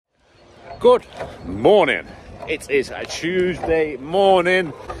Good morning. It is a Tuesday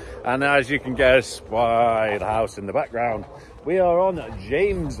morning, and as you can guess by the house in the background, we are on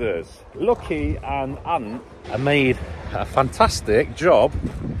James's. Lucky and Ant have made a fantastic job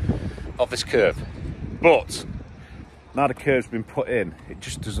of this curve, but now the curve's been put in, it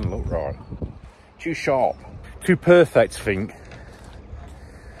just doesn't look right. Too sharp, too perfect, I think.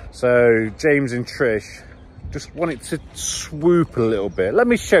 So James and Trish just want it to swoop a little bit. Let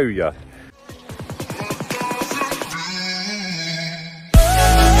me show you.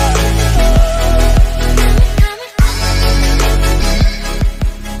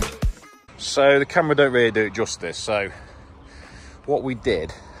 So the camera don't really do it justice. So what we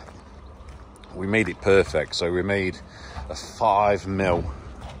did, we made it perfect. So we made a 5mm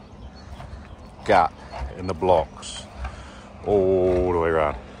gap in the blocks all the way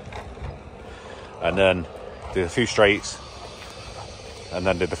around, and then did a few straights, and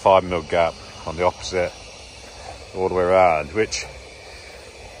then did the 5mm gap on the opposite all the way around, which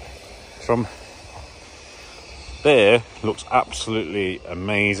from there looks absolutely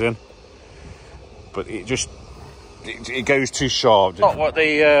amazing. But it just, it goes too sharp. Not what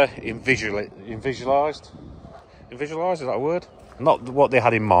they visualised, is that a word? Not what they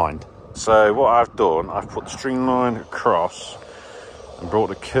had in mind. So what I've done, I've put the streamline across and brought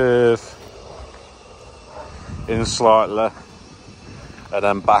the curve in slightly, and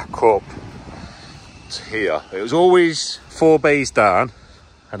then back up to here. It was always 4 bays down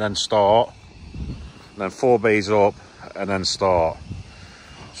and then start, and then 4 bays up and then start.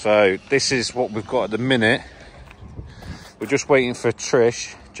 So this is what we've got at the minute. We're just waiting for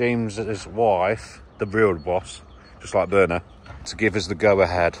Trish, James's wife, the real boss, just like Berna, to give us the go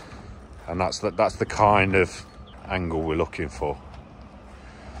ahead. And that's the kind of angle we're looking for.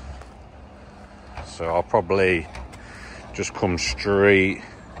 So I'll probably just come straight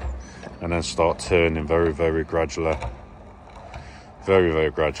and then start turning very, very gradually. Very,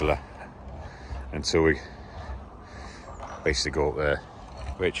 very gradually. Until we basically go up there.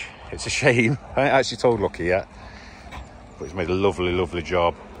 Which, it's a shame, I ain't actually told Lucky yet, but he's made a lovely, lovely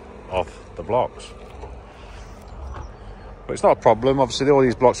job of the blocks. But it's not a problem, obviously all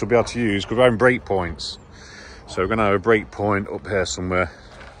these blocks we'll be able to use because we're having break points. So we're going to have a break point up here somewhere.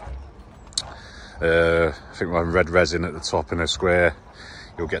 I think we're having red resin at the top in a square.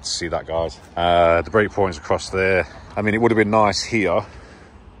 You'll get to see that, guys. The break point's across there. I mean, it would have been nice here,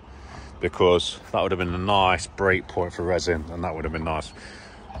 because that would have been a nice break point for resin, and that would have been nice.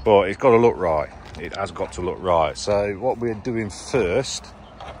 But it's got to look right. It has got to look right. So what we're doing first,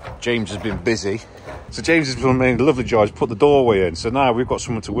 James has been busy. So James has been making a lovely job. He's put the doorway in. So now we've got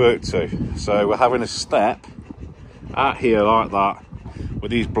someone to work to. So we're having a step out here like that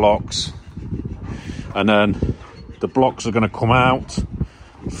with these blocks. And then the blocks are going to come out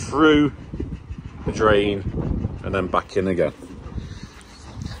through the drain and then back in again.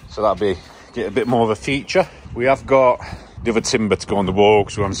 So that'll be, get a bit more of a feature. We have got the other timber to go on the wall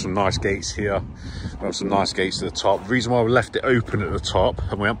because we have some nice gates here. We have some nice gates at the top. The reason why we left it open at the top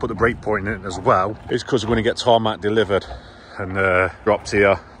and we haven't put the break point in it as well is because we're going to get tarmac delivered and dropped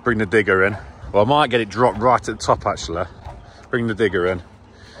here, bring the digger in. Well, I might get it dropped right at the top actually. Bring the digger in,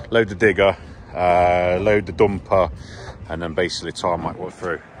 load the digger, load the dumper, and then basically tarmac work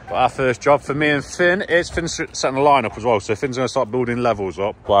through. But our first job for me and Finn is Finn's setting the line up as well. So Finn's going to start building levels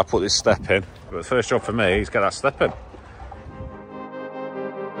up while I put this step in. But the first job for me is get that step in.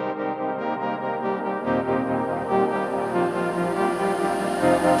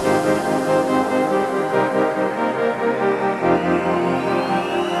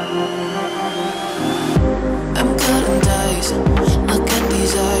 I'm cutting dice, look at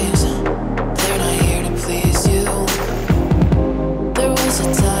these eyes. They're not here to please you. There was a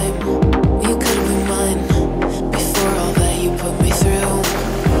time you could have been mine before all that you put me through.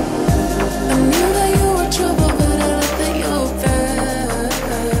 I knew that you were trouble, but I let that you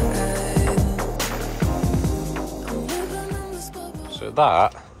bad. So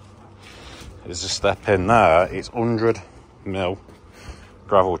that is a step in there. It's 100mm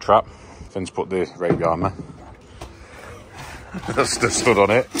gravel trap. Finn's put the rake on there. That's just stood on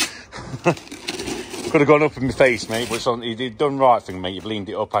it. Could have gone up in my face, mate, but it's on, you've done right thing, mate. You've leaned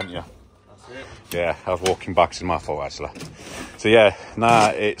it up, haven't you? That's it. Yeah, I was walking back, it's my fault actually. So yeah, now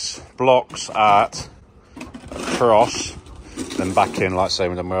it's blocks at across, then back in, like I say,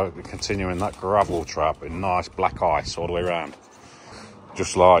 and then we're continuing that gravel trap in nice black ice all the way around.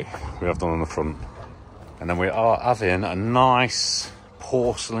 Just like we have done on the front. And then we are having a nice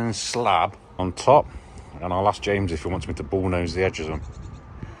porcelain slab on top. And I'll ask James if he wants me to bullnose the edges of them,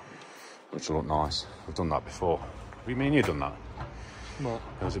 which will look nice. We've done that before. What do you mean you've done that? What?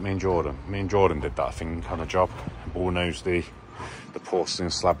 Was it me and Jordan? Me and Jordan did that thing on a job. Ball knows the porcelain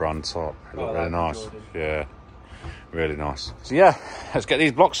slab around the top. It looked really nice. Jordan. Yeah, really nice. So yeah, let's get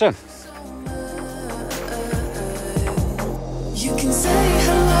these blocks in. You can say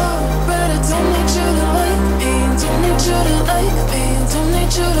hello, but I don't need you to like me. Don't need you to like me. Don't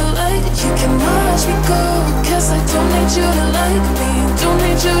need you to like. You can watch me go, cause I don't need you to like me. Don't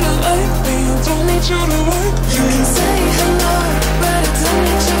need you to like me. Don't need you to like. You can say hello, but I don't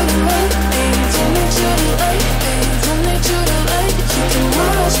need you to like me. Don't need you to like me. Don't need you to like. You can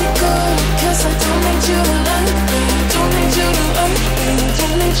watch me go, cause I don't need you to like me. Don't need you to like me.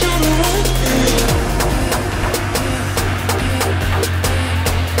 Don't need you to like me.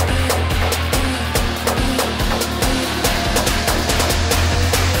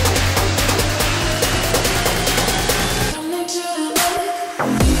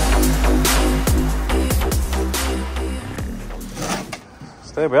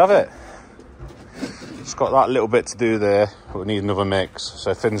 There we have it. It's got that little bit to do there, but we need another mix.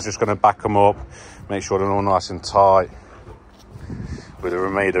 So Finn's just going to back them up, make sure they're all nice and tight with the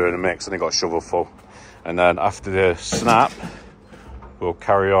remainder in the mix, and they got a shovel full. And then after the snap, we'll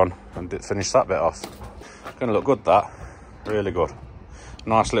carry on and finish that bit off. It's going to look good, that. Really good.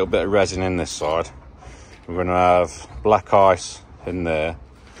 Nice little bit of resin in this side. We're going to have black ice in there.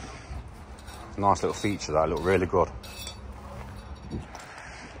 Nice little feature, that look really good.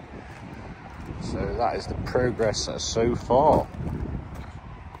 So that is the progress so far.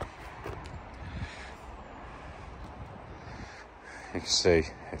 You can see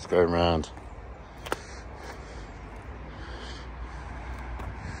it's going round.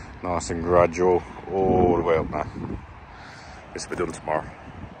 Nice and gradual all the way up now. This will be done tomorrow.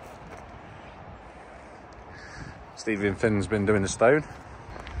 Stevie and Finn's been doing the stone.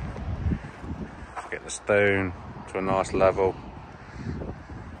 Get the stone to a nice level.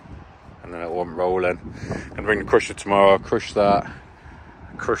 And then it won't roll in. Gonna bring the crusher tomorrow, crush that,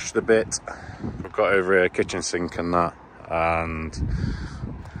 crush the bit. We've got over here a kitchen sink and that, and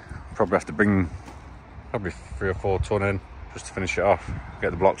probably have to bring 3 or 4 ton in just to finish it off, get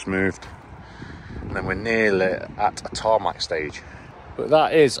the blocks moved, and then we're nearly at a tarmac stage. But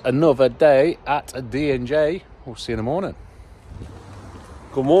that is another day at a D&J. We'll see you in the morning.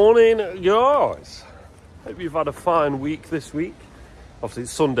 Good morning, guys. Hope you've had a fine week this week. Obviously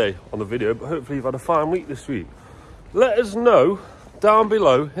it's Sunday on the video, but hopefully you've had a fine week this week. Let us know down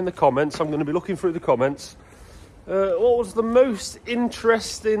below in the comments. I'm going to be looking through the comments. What was the most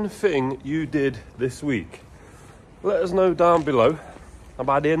interesting thing you did this week? Let us know down below. And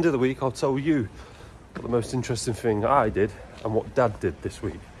by the end of the week, I'll tell you what the most interesting thing I did and what Dad did this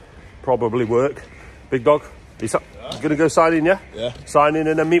week. Probably work. Big dog, he's going to go sign in, yeah? Yeah. Sign in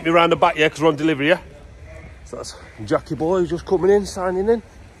and then meet me around the back, yeah? Because we're on delivery, yeah? So that's Jackie boy just coming in, signing in.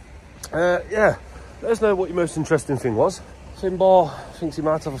 Yeah, let us know what your most interesting thing was. Finbar thinks he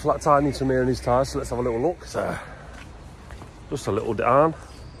might have a flat tire, needs some air in his tyres, so let's have a little look. So, just a little down.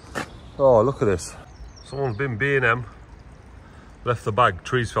 Oh, look at this. Someone's been B&M, left the bag,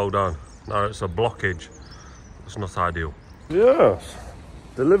 trees fell down. Now it's a blockage. It's not ideal. Yes,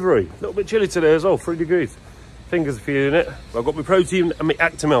 delivery. A little bit chilly today as well, 3 degrees. Fingers are feeling it. I've got my protein and my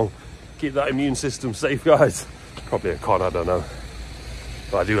Actimel. Keep that immune system safe, guys. Probably a con, I don't know.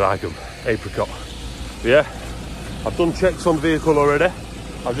 But I do like them. Apricot. But yeah, I've done checks on the vehicle already.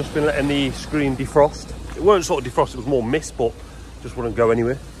 I've just been letting the screen defrost. It weren't sort of defrost, it was more mist, but just wouldn't go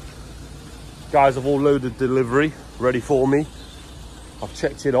anywhere. Guys have all loaded delivery, ready for me. I've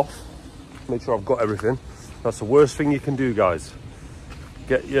checked it off, made sure I've got everything. That's the worst thing you can do, guys.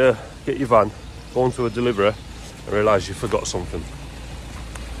 Get your van, go onto a delivery and realise you forgot something.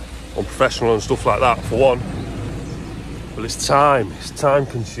 Unprofessional and stuff like that, for one. But it's time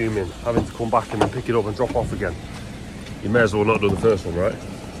consuming, having to come back and then pick it up and drop off again. You may as well not do the first one, right?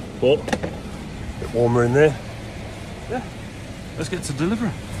 But, a bit warmer in there. Yeah, let's get to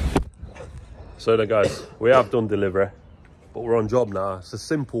delivery. So then guys, we have done delivery, but we're on job now. It's a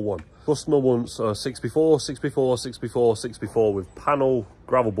simple one. Customer wants a 6x4, 6x4, 6x4, 6x4 with panel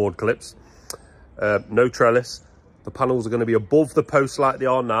gravel board clips, no trellis. The panels are going to be above the post like they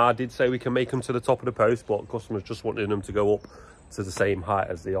are now. I did say we can make them to the top of the post, but customers just wanted them to go up to the same height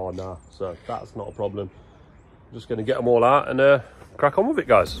as they are now. So that's not a problem. I'm just going to get them all out and crack on with it,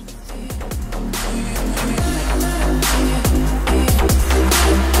 guys.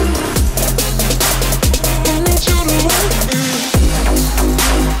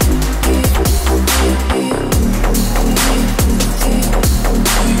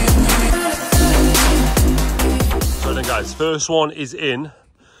 Guys, first one is in.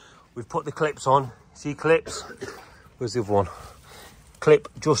 We've put the clips on. See clips? Where's the other one? clip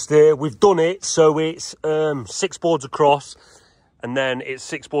just there. We've done it so it's 6 boards across, and then it's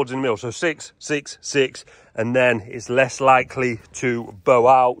 6 boards in the middle. So 6, 6, 6, and then it's less likely to bow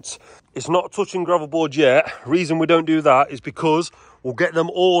out. It's not touching gravel board yet. Reason we don't do that is because we'll get them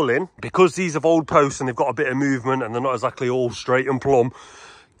all in. Because these are old posts and they've got a bit of movement and they're not exactly all straight and plumb,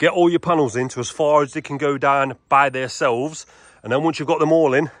 get all your panels into as far as they can go down by themselves. And then once you've got them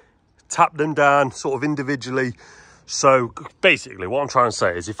all in, tap them down sort of individually. So basically what I'm trying to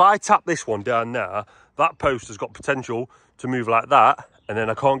say is if I tap this one down now, that post has got potential to move like that, and then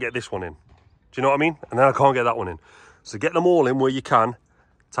I can't get this one in. Do you know what I mean? And then I can't get that one in. So get them all in where you can,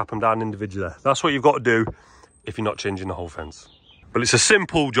 tap them down individually. That's what you've got to do if you're not changing the whole fence. But it's a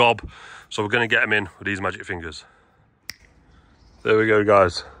simple job, so we're going to get them in with these magic fingers. There we go,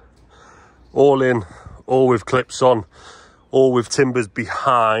 guys. All in, all with clips on, all with timbers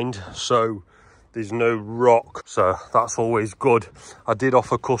behind, so there's no rock. So that's always good. I did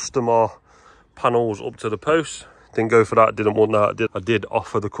offer customer panels up to the post. Didn't go for that, didn't want that. I did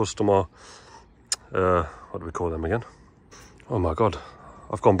offer the customer, what do we call them again? Oh my God,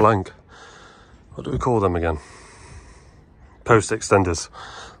 I've gone blank. What do we call them again? Post extenders.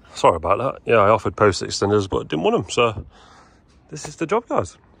 Sorry about that. Yeah, I offered post extenders, but didn't want them. So this is the job,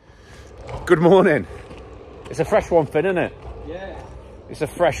 guys. Good morning. It's a fresh one, Finn, isn't it? Yeah. It's a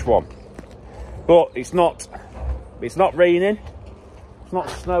fresh one. But it's not raining. It's not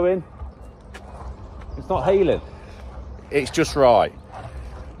snowing. It's not hailing. It's just right.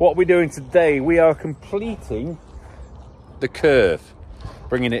 What we're doing today, we are completing the curve,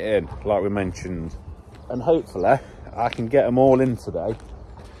 bringing it in, like we mentioned. And hopefully I can get them all in today,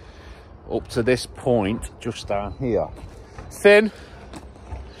 up to this point, just down here. Finn,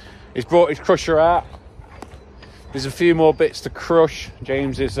 he's brought his crusher out. There's a few more bits to crush.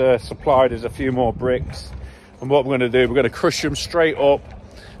 James is supplied us a few more bricks. And what we're going to do, we're going to crush them straight up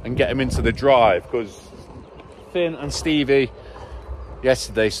and get them into the drive, because Finn and Stevie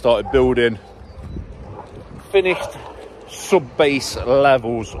yesterday started building finished sub-base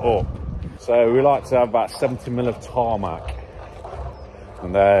levels up. So we like to have about 70 mil of tarmac,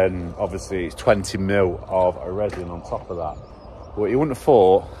 and then obviously it's 20 mil of a resin on top of that. But you wouldn't have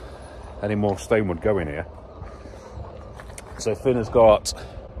thought any more stone would go in here. So Finn has got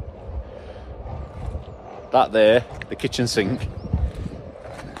that there, the kitchen sink.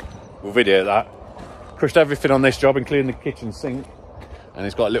 We'll video that. Crushed everything on this job, including the kitchen sink, and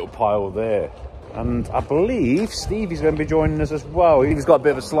he's got a little pile there. And I believe Stevie's going to be joining us as well. He's got a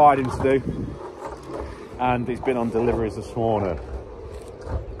bit of a sliding to do, and he's been on deliveries this morning.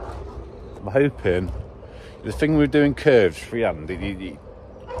 I'm hoping, the thing with doing curves freehand,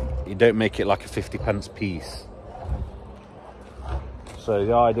 you don't make it like a 50p piece. So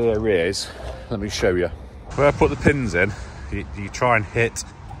the idea is, let me show you. Where I put the pins in, you try and hit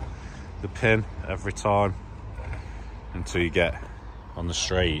the pin every time until you get on the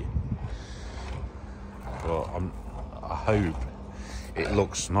straight. But I hope it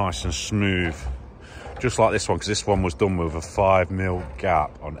looks nice and smooth, just like this one, because this one was done with a 5 mil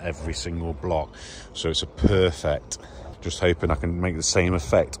gap on every single block, so it's a perfect. Just hoping I can make the same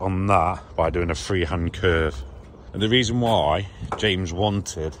effect on that by doing a freehand curve. And the reason why James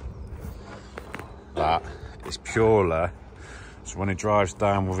wanted that is purely so when he drives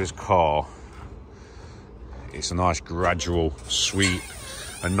down with his car, it's a nice gradual sweep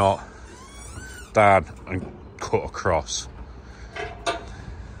and not down and cut across.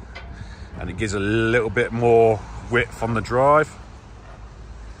 And it gives a little bit more width on the drive.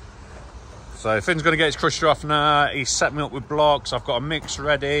 So Finn's going to get his crusher off now. He's set me up with blocks. I've got a mix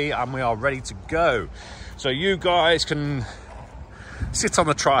ready and we are ready to go. So you guys can sit on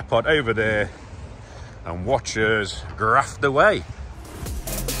the tripod over there and watch us graft away.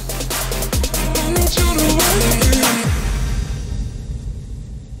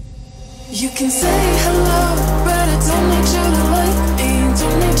 You can say hello, but I don't need you to like me.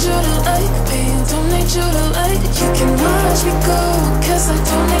 Don't need you to like me. Don't need you to like. You can watch me go, cause I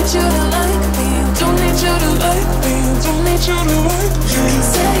don't need you to like me. Don't need you to like me. Don't need you to like me. You can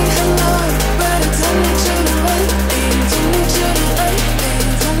say hello, but I don't need you to like me. Don't need you to like me.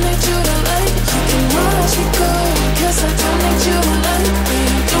 Don't need you to like. You can watch me go, cause I don't need you to like me.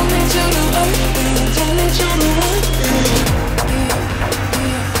 Don't need you to like me. Don't need you to like me.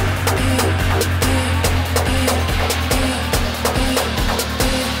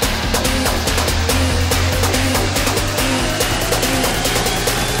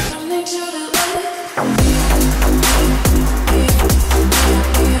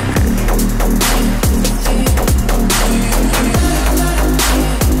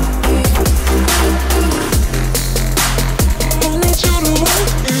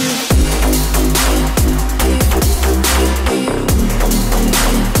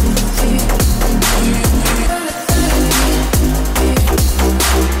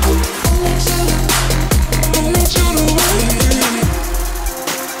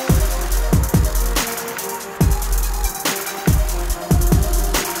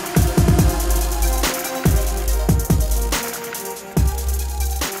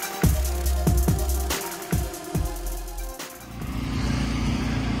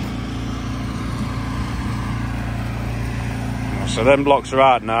 So them blocks are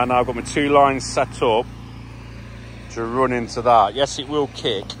out now. Now I've got my 2 lines set up to run into that. Yes, it will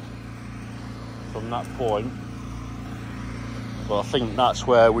kick from that point, but I think that's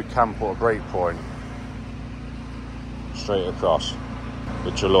where we can put a break point straight across,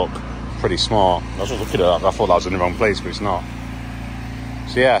 which will look pretty smart. I was just looking at that, I thought that was in the wrong place, but it's not.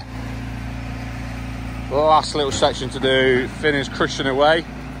 So yeah, the last little section to do. Finn is crushing away.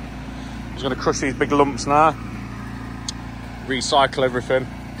 He's going to crush these big lumps now, recycle everything,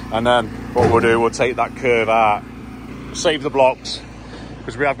 and then what we'll do, we'll take that curve out, save the blocks,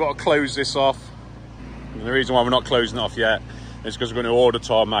 because we have got to close this off. And the reason why we're not closing it off yet is because we're going to order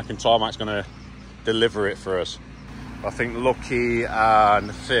tarmac, and tarmac's going to deliver it for us. I think Lucky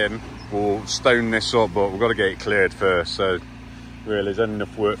and Finn will stone this up, but we've got to get it cleared first. So really, there's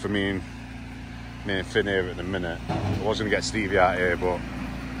enough work for me and Finn here at the minute. I was going to get Stevie out here, but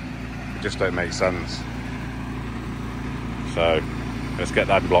it just don't make sense. So let's get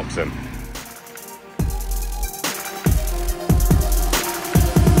that blocks in.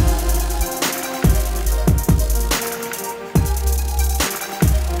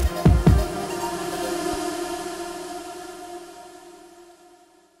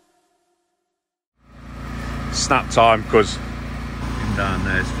 Snap time, because down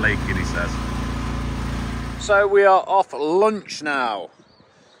there is flaking, he says. So we are off lunch now.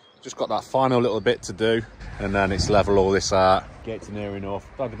 Just got that final little bit to do, and then it's level all this out, get to near enough,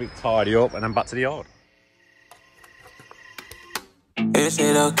 have a big tidy up, and then back to the yard. Is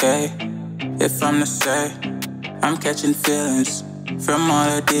it okay if I'm to say I'm catching feelings from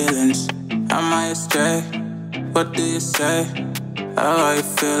all the dealings? Am I astray? What do you say? How are you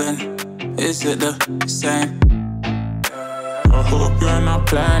feeling? Is it the same? I hope you're not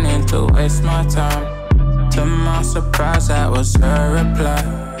planning to waste my time. To my surprise, that was her reply.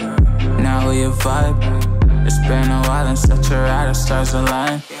 Now we vibe. It's been a while and such a ride, the stars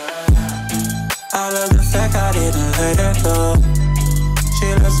align. I love the fact I didn't let her go.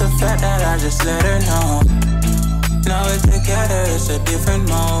 She loves the fact that I just let her know. Now we're together, it's a different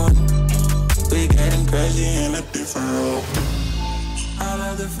mode. We getting crazy in a different role. I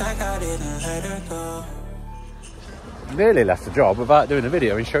love the fact I didn't let her go. Nearly left the job without doing a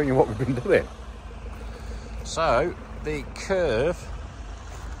video and showing you what we've been doing. So the curve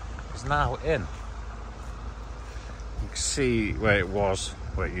is now in. You can see where it was,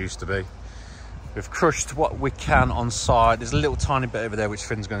 where it used to be. We've crushed what we can on side. There's a little tiny bit over there which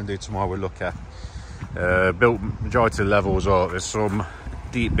Finn's going to do tomorrow, we'll look at. Built majority of the levels up. There's some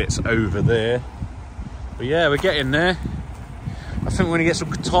deep bits over there. But yeah, we're getting there. I think we're going to get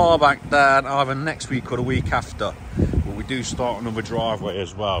some tar back down either next week or the week after. But we do start another driveway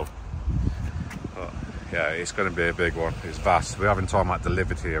as well. But yeah, it's going to be a big one. It's vast. We're having tarmac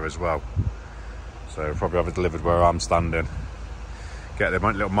delivered here as well. So we'll probably have it delivered where I'm standing. Get the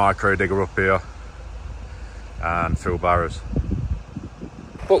little micro digger up here and fill barrows.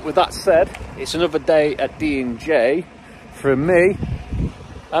 But with that said, it's another day at D&J from me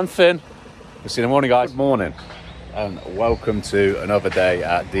and Finn. We'll see you in the morning, guys. Good morning and welcome to another day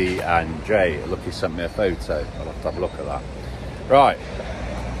at D&J. Lucky sent me a photo. I'll have to have a look at that. Right,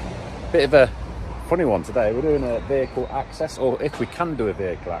 bit of a funny one today. We're doing a vehicle access, or if we can do a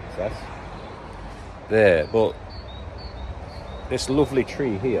vehicle access there, but this lovely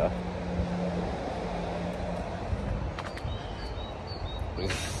tree here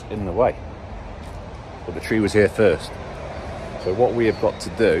is in the way, but the tree was here first. So what we have got to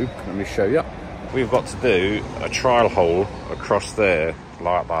do, let me show you. We've got to do a trial hole across there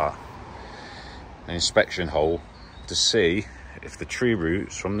like that, an inspection hole, to see if the tree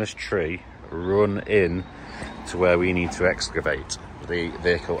roots from this tree run in to where we need to excavate the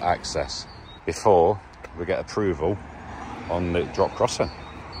vehicle access before we get approval on the drop crossing.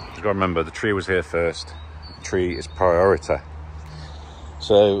 You've got to remember, the tree was here first. The tree is priority.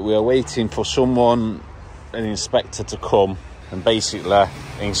 So we are waiting for someone, an inspector, to come and basically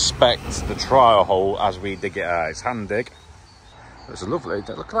inspect the trial hole as we dig it out. It's hand dig. It's a lovely, look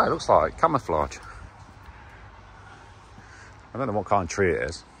at that, it looks like camouflage. I don't know what kind of tree it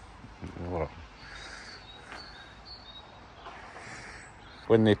is. What?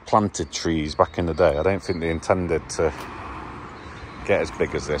 When they planted trees back in the day, I don't think they intended to get as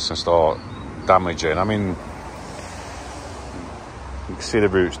big as this and start damaging. I mean, you can see the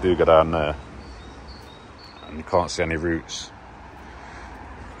roots do go down there, and you can't see any roots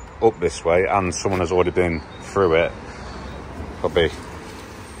up this way, and someone has already been through it probably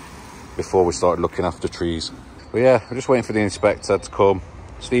before we started looking after trees. But yeah, we're just waiting for the inspector to come.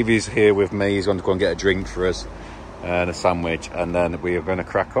 Stevie's here with me. He's going to go and get a drink for us and a sandwich, and then we are going to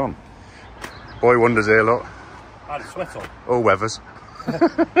crack on. Boy wonders here, look. I had a sweat on. All weathers.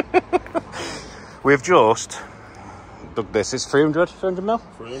 We've just dug this. It's 300 mil?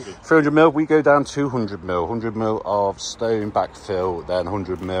 300 mil. We go down 200 mil. 100 mil of stone backfill, then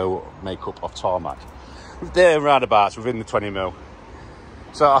 100 mil makeup of tarmac. There roundabouts within the 20 mil.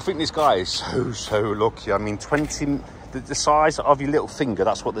 So I think this guy is so lucky. I mean, 20, the size of your little finger,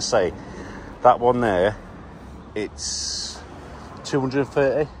 that's what they say. That one there, it's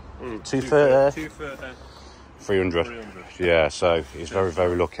 230, 230, 300. Yeah, so he's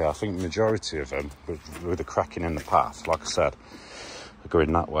very lucky. I think the majority of them, with the cracking in the path, like I said, are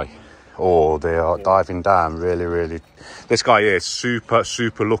going that way. Or they are diving down really. This guy is super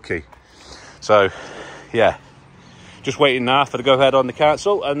lucky. So, yeah. Just waiting now for the go-ahead on the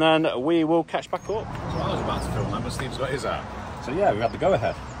council, and then we will catch back up. So I was about to film that, but Steve's got his out. So yeah, we had the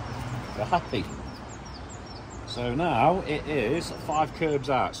go-ahead. We're happy. So now it is 5 curbs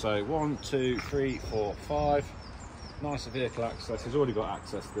out. So 1, 2, 3, 4, 5. Nice vehicle access. He's already got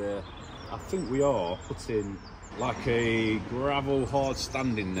access there. I think we are putting like a gravel hard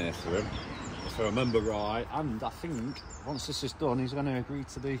stand in there for him, if I remember right. And I think once this is done, he's going to agree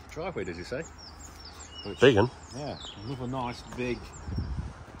to the driveway, did you say? Big one. Yeah, another nice big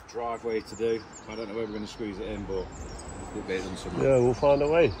driveway to do. I don't know where we're going to squeeze it in, but we'll get it done somewhere. Yeah, we'll find a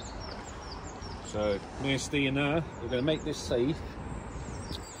way. So me and Steve now, we're going to make this safe,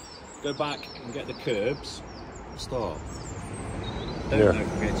 go back and get the curbs, start. Don't know if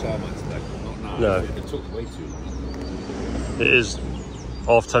we're getting tarmac today. Not now. No. It took way too long. It is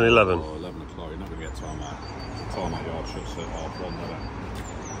 10:30, 11. Or 11 o'clock, you're not going to get tarmac. The tarmac yard shuts at 1:30.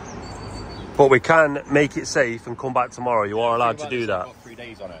 But we can make it safe and come back tomorrow. You are allowed to do that. Got 3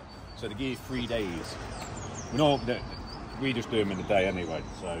 days on it, so they give you 3 days. We just do them in a day anyway.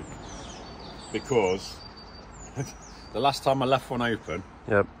 So because the last time I left one open,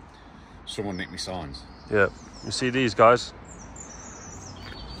 Yep. someone nicked my signs. Yep. You see these guys?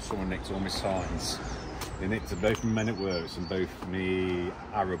 Someone nicked all my signs. They nicked both my men at works and both me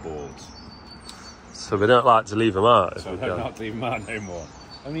arrow boards. So we don't like to leave them out. So I don't have to leave them out no more.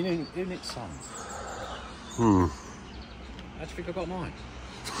 I mean, who nicked signs? Hmm. How do you think I got mine?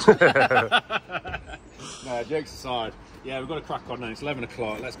 No, jokes aside. Yeah, we've got to crack on now. It's 11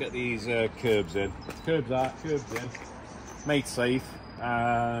 o'clock. Let's get these curbs in. Curbs out, curbs in. Made safe.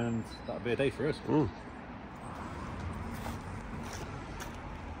 And that'll be a day for us. Mm.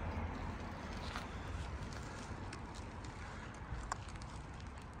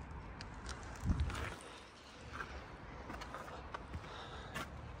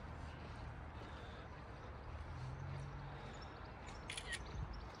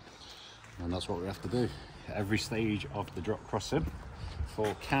 And that's what we have to do at every stage of the drop crossing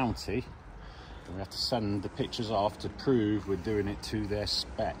for county. And we have to send the pictures off to prove we're doing it to their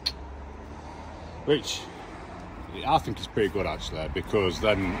spec, which I think is pretty good actually, because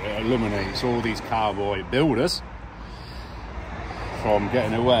then it eliminates all these cowboy builders from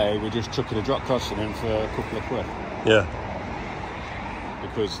getting away with just chucking a drop crossing in for a couple of quid. Yeah.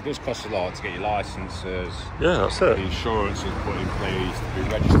 Because this costs a lot to get your licences. Yeah, that's it. The insurance is put in place to be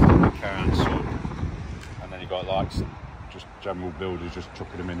registered with the council, and then you've got like just general builders just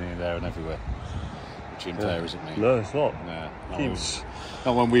chucking them in here, there, and everywhere, which isn't fair, isn't it? No, it's not. No,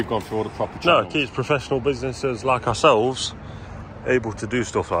 Not when we've gone through all the proper channels. No, it keeps professional businesses like ourselves able to do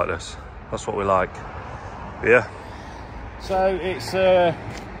stuff like this. That's what we like. But yeah. So it's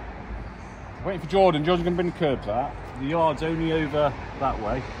waiting for Jordan. Jordan's going to bring the curbs out. The yard's only over that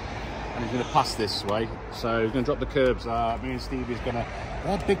way, and he's going to pass this way. So he's going to drop the curbs out. Me and Stevie's going to.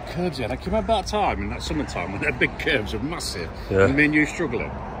 They had big curbs here. I can remember that time in that summertime when their big curbs were massive. Yeah. And me and you struggling.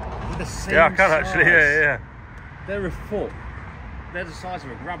 They're the same Yeah, I can size. actually. Yeah. They're a foot. They're the size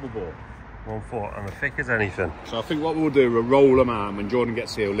of a gravel ball. 1 foot and as thick as anything. So I think what we'll do, we'll roll them out, and when Jordan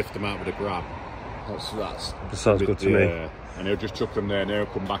gets here, we'll lift them out with a grab. That sounds good to me. And he'll just chuck them there, and he'll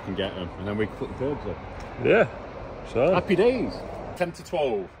come back and get them, and then we can put the curbs in. Yeah. So. Happy days. 10 to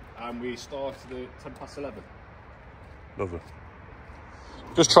 12, and we started at 10 past 11. Lovely.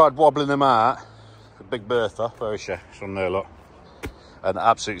 Just tried wobbling them out. A big Bertha, where is she? She's on there, look. And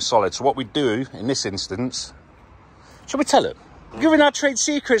absolutely solid. So what we do in this instance, shall we tell him? Giving our trade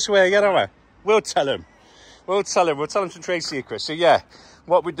secrets away, you know. We'll tell him. We'll tell him some trade secrets. So yeah,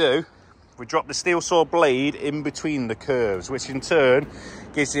 what we do, we drop the steel saw blade in between the curves, which in turn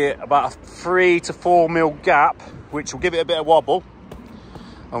gives it about a 3 to 4 mil gap, which will give it a bit of wobble,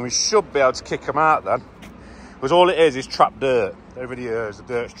 and we should be able to kick them out then. Because all it is trapped dirt. Everybody hears the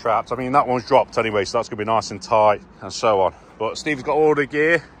dirt's trapped. I mean, that one's dropped anyway, so that's going to be nice and tight and so on. But Steve's got all the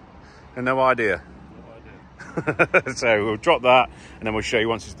gear and no idea. So we'll drop that and then we'll show you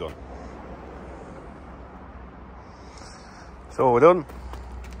once it's done. So we're done.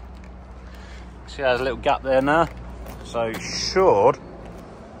 See, there's a little gap there now. So it should.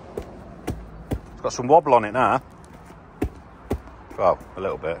 It's got some wobble on it now. Well, a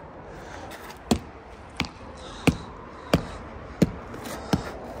little bit.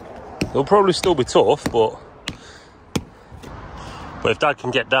 It'll probably still be tough, but if Dad can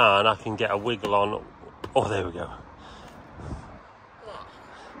get down, I can get a wiggle on. Oh, there we go.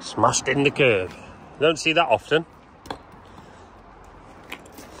 Smashed in the curb. You don't see that often.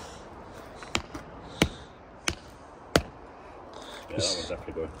 Yeah, that was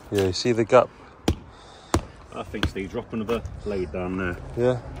definitely good. Yeah, you see the gap? I think Steve, drop another blade down there.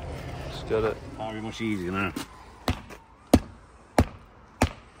 Yeah, just get it. That'll be much easier now.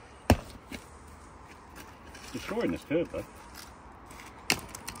 Destroying this curve though.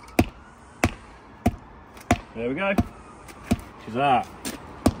 There we go. She's that.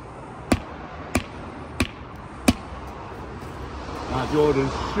 Now Jordan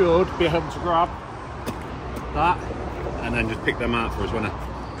should be able to grab that and then just pick them out for us, won't it?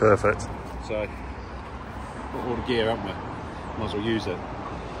 Perfect. So, got all the gear, haven't we? Might as well use it.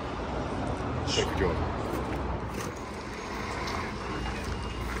 Check for Jordan.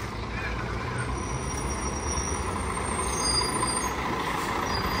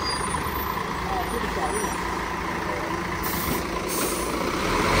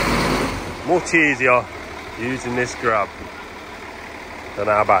 Much easier using this grab than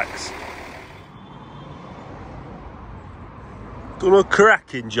our backs. Done a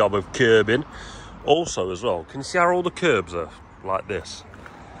cracking job of curbing. Also as well, can you see how all the curbs are like this?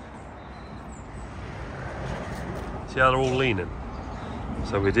 See how they're all leaning?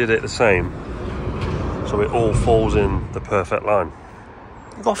 So we did it the same. So it all falls in the perfect line.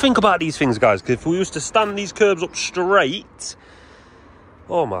 You've got to think about these things, guys, because if we used to stand these curbs up straight,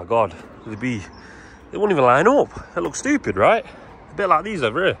 oh my God, they wouldn't even line up. It looks stupid, right? A bit like these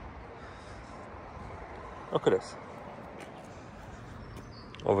over here. Look at this.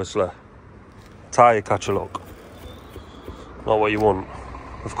 Obviously, tyre catcher look. Not what you want.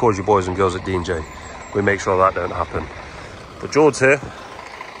 Of course, you boys and girls at D&J, we make sure that don't happen. But George's here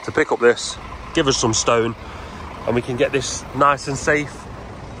to pick up this, give us some stone, and we can get this nice and safe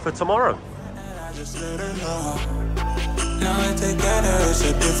for tomorrow. I just let her know. Now we're together, it's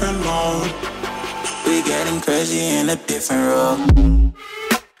a different mode. We getting crazy in a different role.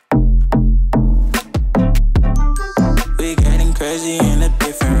 We getting crazy in a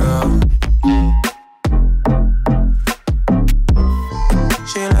different role.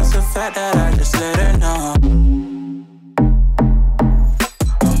 She likes the fact that I just let her know.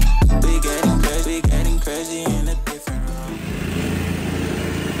 We getting crazy in a different role.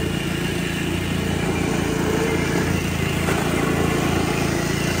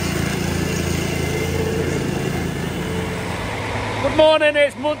 Good morning,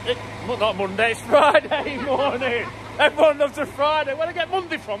 it's Monday. Not Monday, it's Friday morning. Everyone loves a Friday. Where do I get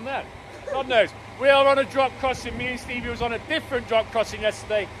Monday from then? God knows. We are on a drop crossing. Me and Stevie was on a different drop crossing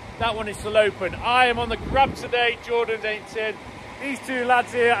yesterday. That one is still open. I am on the grab today. Jordan's ain't in. These two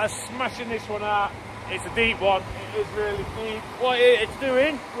lads here are smashing this one out. It's a deep one. It is really deep. What it's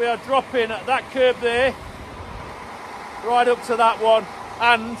doing, we are dropping at that curb there, right up to that one,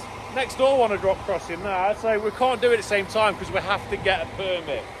 and next door on a drop crossing now. So we can't do it at the same time because we have to get a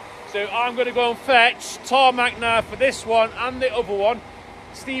permit. So I'm going to go and fetch tarmac now for this one and the other one.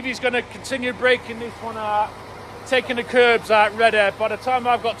 Stevie's going to continue breaking this one out, taking the curbs out ready. By the time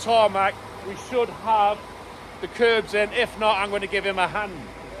I've got tarmac, we should have the curbs in. If not, I'm going to give him a hand.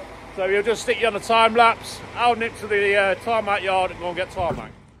 So he'll just stick you on the time lapse. I'll nip to the tarmac yard and go and get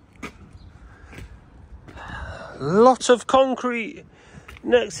tarmac. Lot of concrete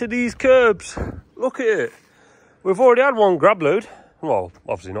next to these curbs. Look at it. We've already had one grab load. Well,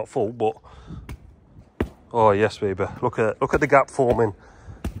 obviously not full, but oh yes, baby. Look at the gap forming.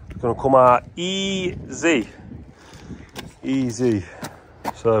 It's gonna come out easy.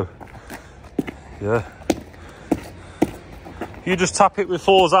 So yeah. You just tap it with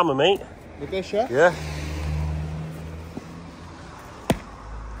 4's hammer, mate. With this, yeah? Yeah.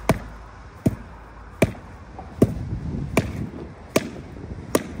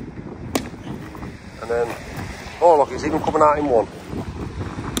 And then, oh look, it's even coming out in one.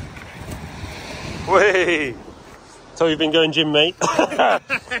 Whee! So you've been going gym, mate.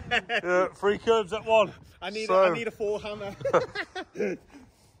 3 curbs at one. I need a 4 hammer.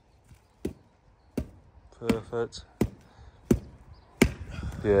 Perfect.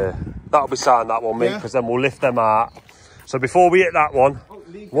 Yeah, that'll be signed, that one, mate, because then we'll lift them out. So before we hit that one,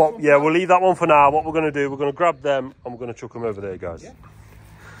 we'll leave that one for now. What we're going to do, we're going to grab them and we're going to chuck them over there, guys. Yeah.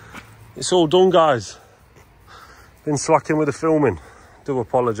 It's all done, guys. Been slacking with the filming. Do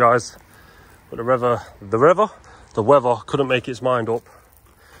apologise, but the weather couldn't make its mind up.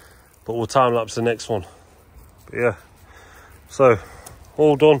 But we'll time lapse the next one. But yeah, so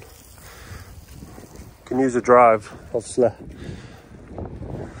all done. Can use a drive, obviously.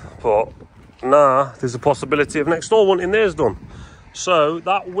 But nah, there's a possibility of next door wanting theirs done. So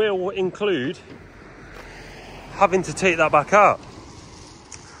that will include having to take that back out.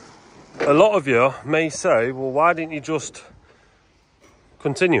 A lot of you may say, well, why didn't you just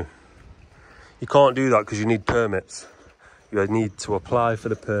continue? You can't do that because you need permits. You need to apply for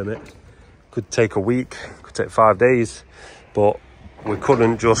the permit. Could take a week, could take 5 days, but we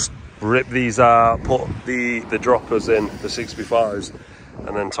couldn't just rip these out, put the droppers in, the 6x5s,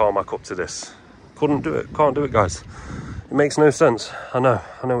 and then tarmac up to this. Couldn't do it, can't do it, guys. It makes no sense. I know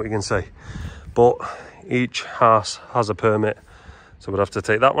what you can say, but each house has a permit, so we'd have to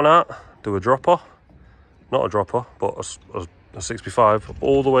take that one out, do a dropper, not a dropper, but a 6x5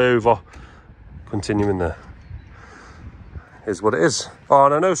 all the way over, continuing there. Is what it is. Oh,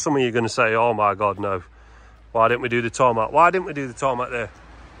 and I know some of you are going to say, oh my God, no. Why didn't we do the tarmac? Why didn't we do the tarmac there?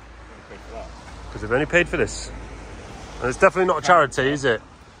 Because they've only paid for this. And it's definitely not a charity, is it?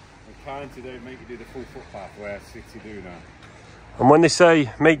 We're trying to make you do the full footpath where City do now. And when they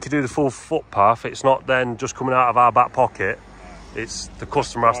say make you do the full footpath, it's not then just coming out of our back pocket. It's the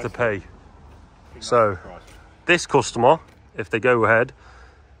customer has to pay. So this customer, if they go ahead,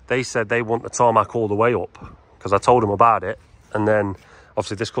 they said they want the tarmac all the way up because I told them about it. And then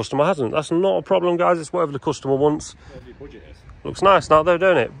obviously this customer hasn't. That's not a problem, guys. It's whatever the customer wants. Whatever your budget is. Looks nice now though,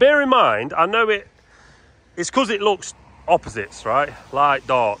 don't it? Bear in mind, I know it's because it looks opposites, right? Light,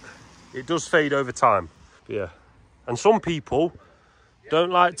 dark. It does fade over time. But yeah. And some people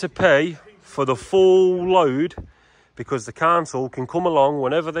don't like to pay for the full load because the council can come along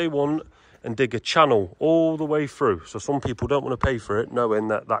whenever they want and dig a channel all the way through. So some people don't want to pay for it knowing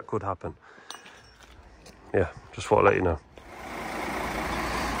that that could happen. Yeah, just thought I'd let you know.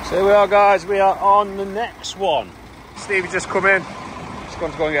 So here we are, guys. We are on the next one. Steve's just come in. Just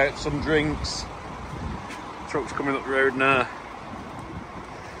going to go and get some drinks. Truck's coming up the road now.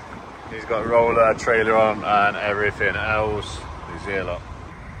 He's got a roller, trailer on and everything else. He's here, look.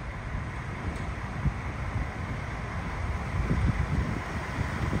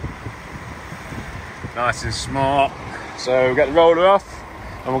 Nice and smart. So we'll get the roller off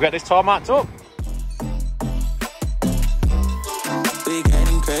and we'll get this tarmac up. We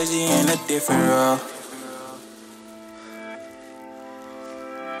getting crazy in a different role.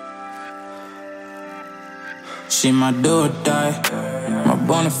 She my do or die, my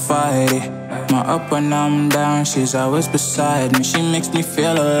bona fide. My up when I'm down, she's always beside me. She makes me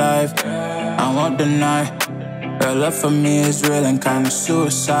feel alive, I won't deny. Her love for me is real and kinda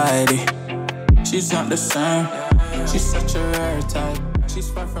suicide-y. She's not the same, she's such a rare type. She's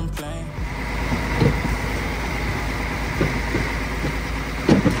far from plain.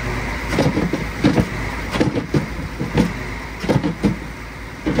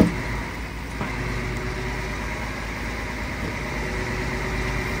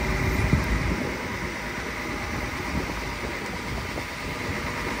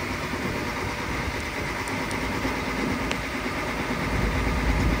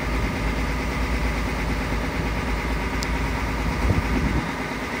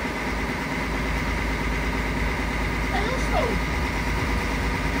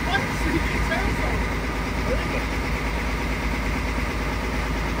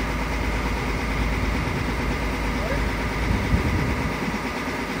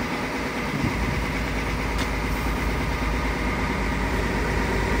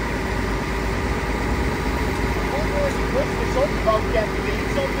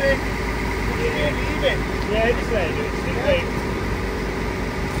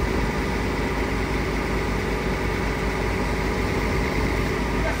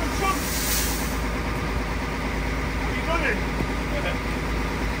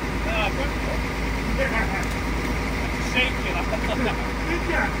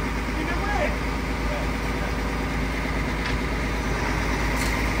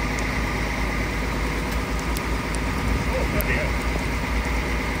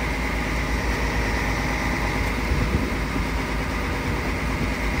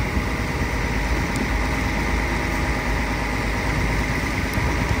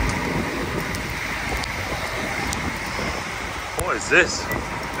 What is this?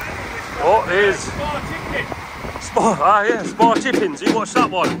 What is Spar Tippins? You watched that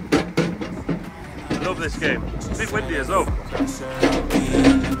one? I love this game. It's a bit windy as well.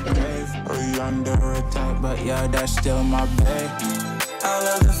 Under attack, but yeah, that's still my bae. I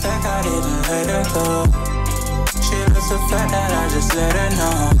love the fact I didn't let her go. She loves the fact that I just let her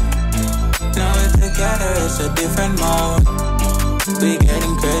know. Now we're together, it's a different mode. We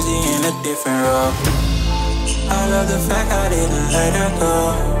getting crazy in a different role. I love the fact I didn't let her go.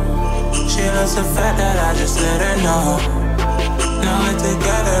 She loves the fact that I just let her know. Now we're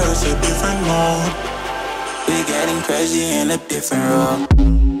together, it's a different mode. We getting crazy in a different role.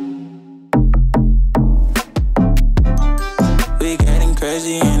 We getting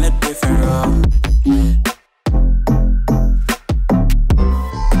crazy in a different role.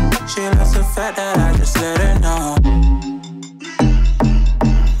 She loves the fact that I just let her know.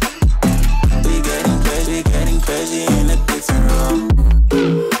 We getting crazy in a different role.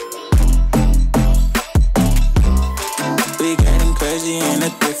 We getting crazy in a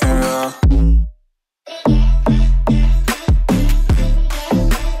different role.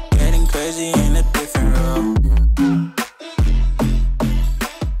 Getting crazy in a different role.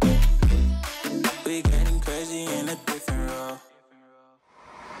 We getting crazy in a different role.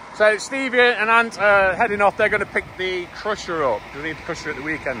 So Stevie and Ant are heading off. They're going to pick the crusher up. We need the crusher at the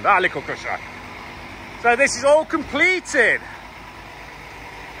weekend. That little crusher. So this is all completed.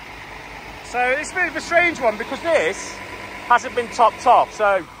 So it's a bit of a strange one because this hasn't been topped off.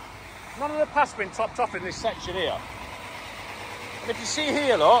 So none of the past's been topped off in this section here. And if you see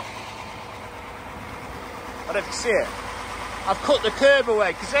here, look, I don't know if you see it. I've cut the curb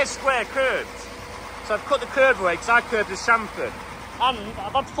away because they're square curbs. So I've cut the curb away because I curbed the chamfer. And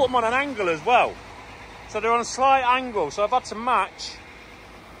I've had to put them on an angle as well. So they're on a slight angle. So I've had to match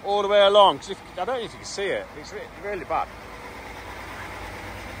all the way along. Because I don't know if you can see it. It's really bad.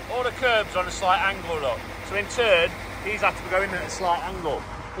 All the curbs are on a slight angle, look. So in turn, these have to be going at a slight angle,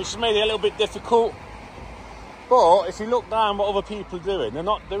 which has made it a little bit difficult. But if you look down what other people are doing, they're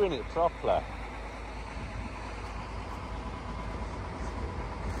not doing it properly.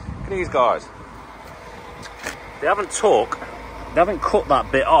 Look at these guys. They haven't cut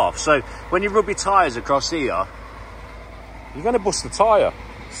that bit off. So when you rub your tyres across here, you're going to bust the tyre.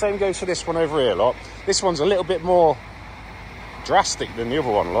 Same goes for this one over here, look. This one's a little bit more drastic than the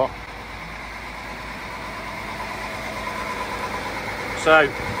other one, look. So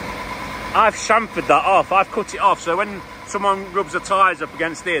I've chamfered that off. I've cut it off. So when someone rubs the tyres up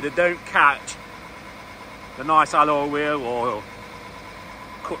against here, they don't catch the nice alloy wheel or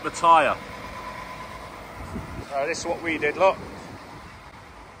cut the tyre. So this is what we did, look.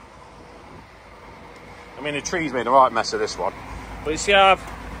 I mean, the tree's made a right mess of this one. But you see how I've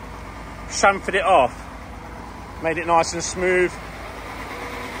chamfered it off, made it nice and smooth.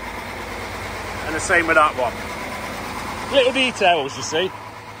 And the same with that one. Little details, you see.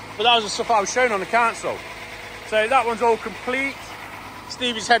 But that was the stuff I was showing on the council. So that one's all complete.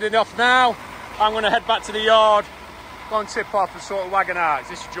 Stevie's heading off now. I'm going to head back to the yard, go and tip off and sort the wagon out.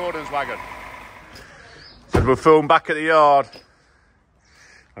 This is Jordan's wagon. So we'll film back at the yard.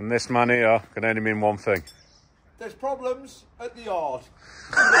 And this man here can only mean one thing. There's problems at the yard.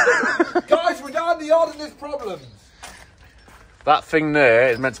 Guys, we're down the yard and there's problems. That thing there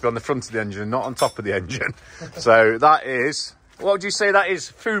is meant to be on the front of the engine, not on top of the engine. So that is, what would you say that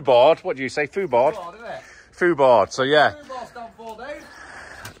is? Foobard. What do you say? Foobard? Foobard, isn't it? Foobard. So yeah. Foobard stand for, Dave.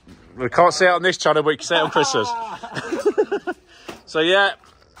 We can't say it on this channel, but you can say it on Chris's. So yeah.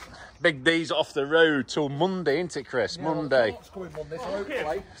 Big D's off the road till Monday, isn't it, Chris? Yeah, Monday.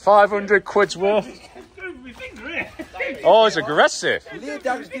 Monday, 500 quid's worth. Oh, he's aggressive.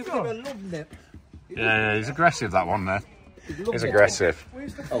 Yeah, he's aggressive, that one there. He's aggressive.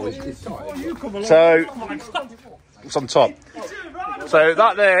 So, it's on top. So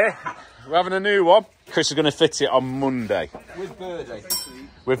that there, we're having a new one. Chris is going to fit it on Monday. With Birdie.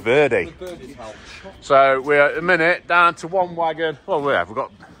 With Birdie. With Birdie's help. So we're at the minute down to one wagon. Well, we have. We've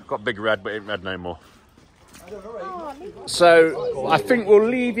got Big Red, but it ain't red no more. So I think we'll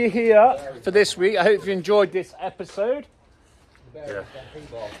leave you here for this week. I hope you enjoyed this episode. Yeah.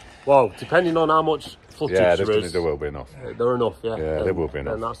 Well, depending on how much footage there will be enough. There are enough, yeah. Yeah, there will be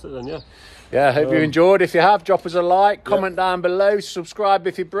enough. And that's it then, yeah. Yeah, I hope you enjoyed. If you have, drop us a like, comment down below, subscribe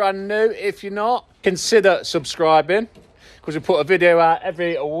if you're brand new. If you're not, consider subscribing, because we put a video out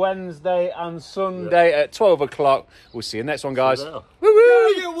every Wednesday and Sunday at 12 o'clock. We'll see you next one, guys. Woo-woo!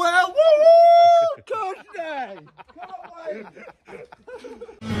 Yeah, you will! Woo-woo! Good day! Can't wait!